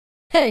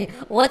Hey,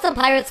 what's a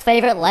pirate's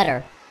favorite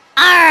letter?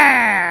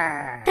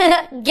 Arr!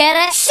 Get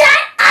it? Shut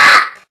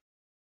up!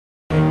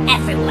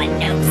 Everyone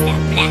knows that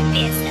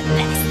Blackbeard's the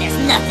best. There's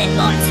nothing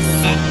more to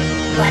say.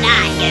 But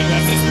I hear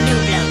there's this new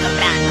bloke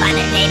around by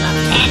the name of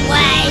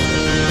Kenway.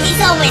 He's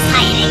always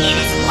hiding in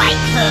his white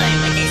hood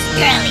with his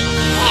girly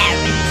hair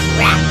and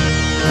crap.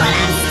 But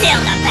I'm still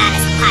the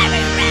baddest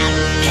pirate around,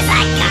 'cause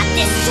I got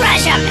this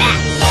treasure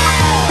map.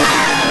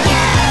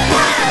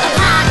 A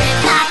pirate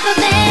life for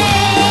me.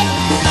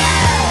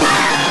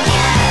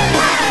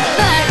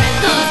 Murderin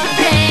goes for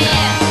free.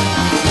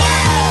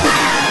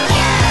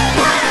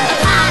 A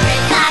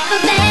pirate life for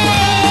me.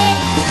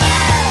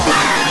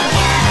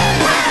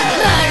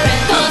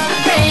 Murderin goes for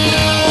free.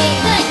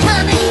 They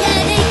call me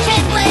Eddie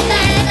Kenway,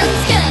 man. I'm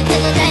scared to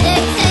the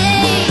Atlantic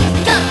Sea.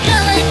 Got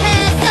glowing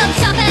hair, some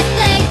sharp ass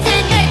legs,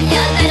 and you're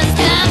your little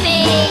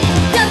scurvy.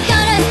 Don't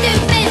got a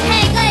stupid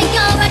peg leg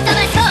or a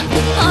dumbass hook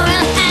or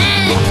a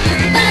hand.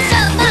 But I'll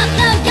shove my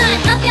blowgun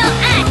up your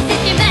ass if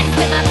you mess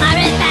with my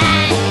pirate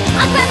band.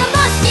 I'll grab a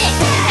musket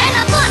and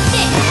a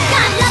musket.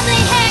 Got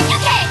lovely hair, you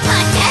can't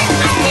touch it.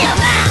 I feel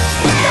bad,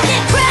 don't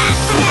get crap.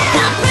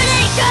 Got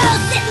pretty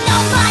girls sitting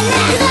on my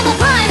lap. 'Cause I'm a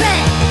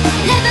pirate,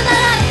 living my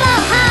life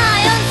all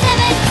high on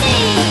 7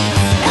 seas.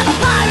 I'm a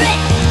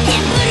pirate,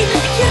 getting booty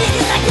with the cutie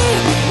 'cause I do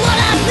what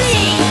I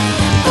please.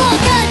 4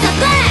 guns are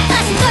black,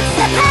 flashing torches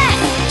are packed.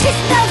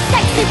 Kissing those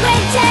sexy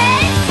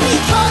wenches.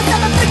 Because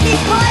I'm a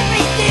freaking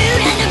pirate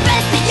dude, and the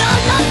rest of your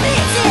love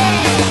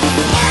bitches.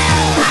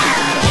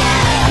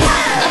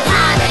 A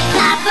pirate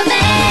life for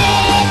me.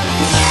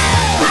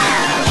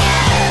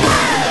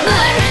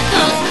 Murderin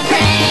goes for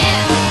free.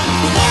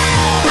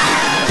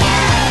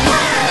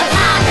 A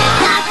pirate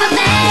life for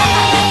me.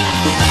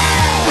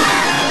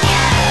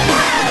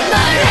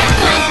 Murderin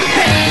goes for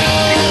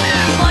free.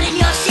 Boarding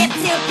your ship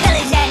to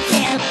pillage and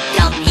kill.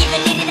 Don't even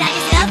need it out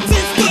yourself to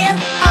steal.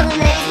 All the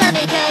ladies love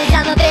me 'cause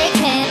I'm a big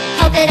pimp.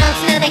 Hope they don't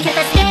smell me 'cause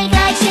I stink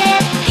like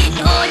shit.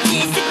 Eating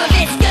oranges, super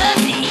bit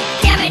scurvy.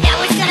 Damn it, now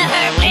it's gonna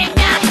hurt when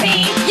I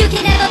pee. You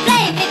can never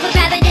blame me for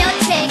grabbing your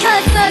chick,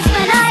 'cause first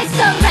when I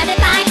surrounded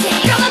my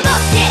king. Throw a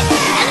musket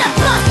and a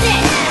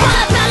busted. Pull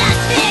up on that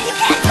spear, you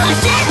can't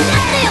touch it.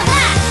 I feel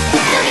that,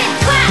 don't get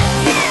crap.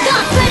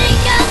 Got pretty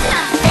girls and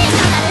I sing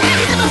on the land.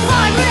 'Cause I'm a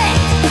pirate,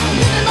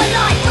 living my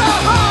life all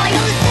high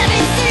on the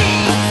 7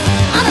 seas.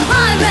 I'm a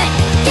pirate,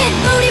 getting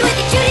booty with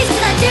the cuties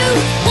 'cause I do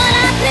what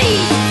I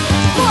please.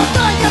 4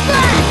 guns are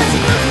black,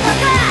 flashing torches are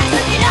back.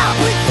 Look it up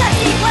with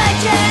sexy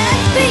wedges.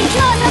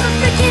 Because I'm a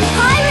freaking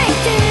pirate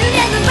dude,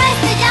 and the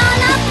rest of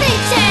y'all are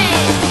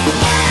bitches.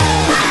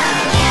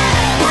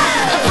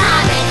 A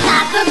pirate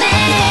life for me.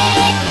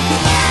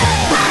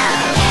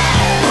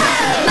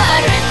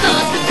 Murderin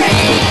goes for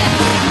free.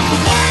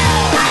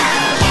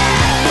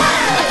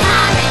 A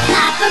pirate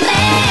life for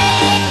me.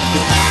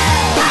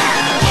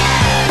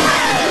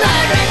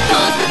 Murderin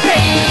goes for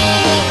free.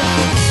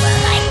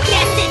 Well, I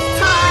guess it's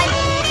time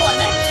for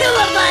the 2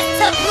 of us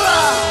to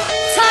brawl.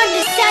 Time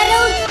to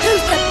settle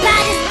who's the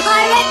baddest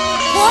pirate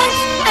once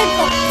and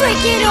for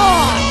freaking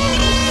all.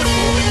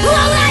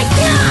 All right,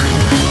 now.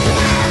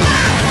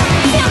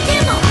 Kill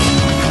Kimmel.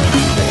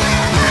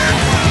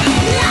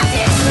 Last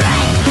is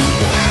right.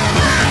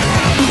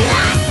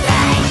 Last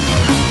right.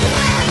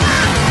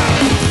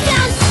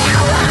 Down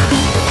shower.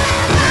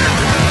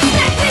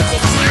 That bitch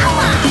is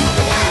shower.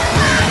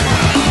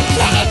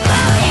 Get it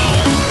booty.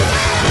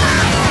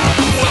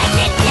 Take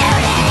it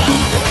beauty.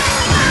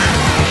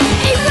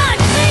 He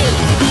runs me.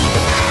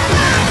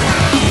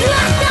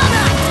 Lost on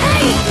our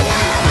tape.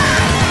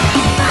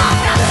 All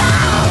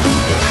alone.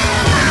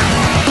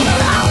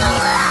 All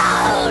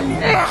alone.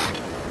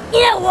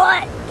 You know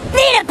what?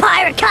 Being a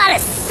pirate kinda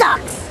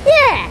sucks.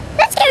 Yeah,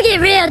 let's go get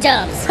real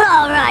jobs.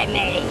 Alright,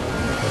 matey.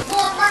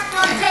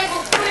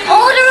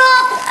 Order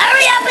up!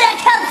 Hurry up with that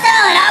cup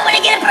salad. I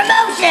wanna get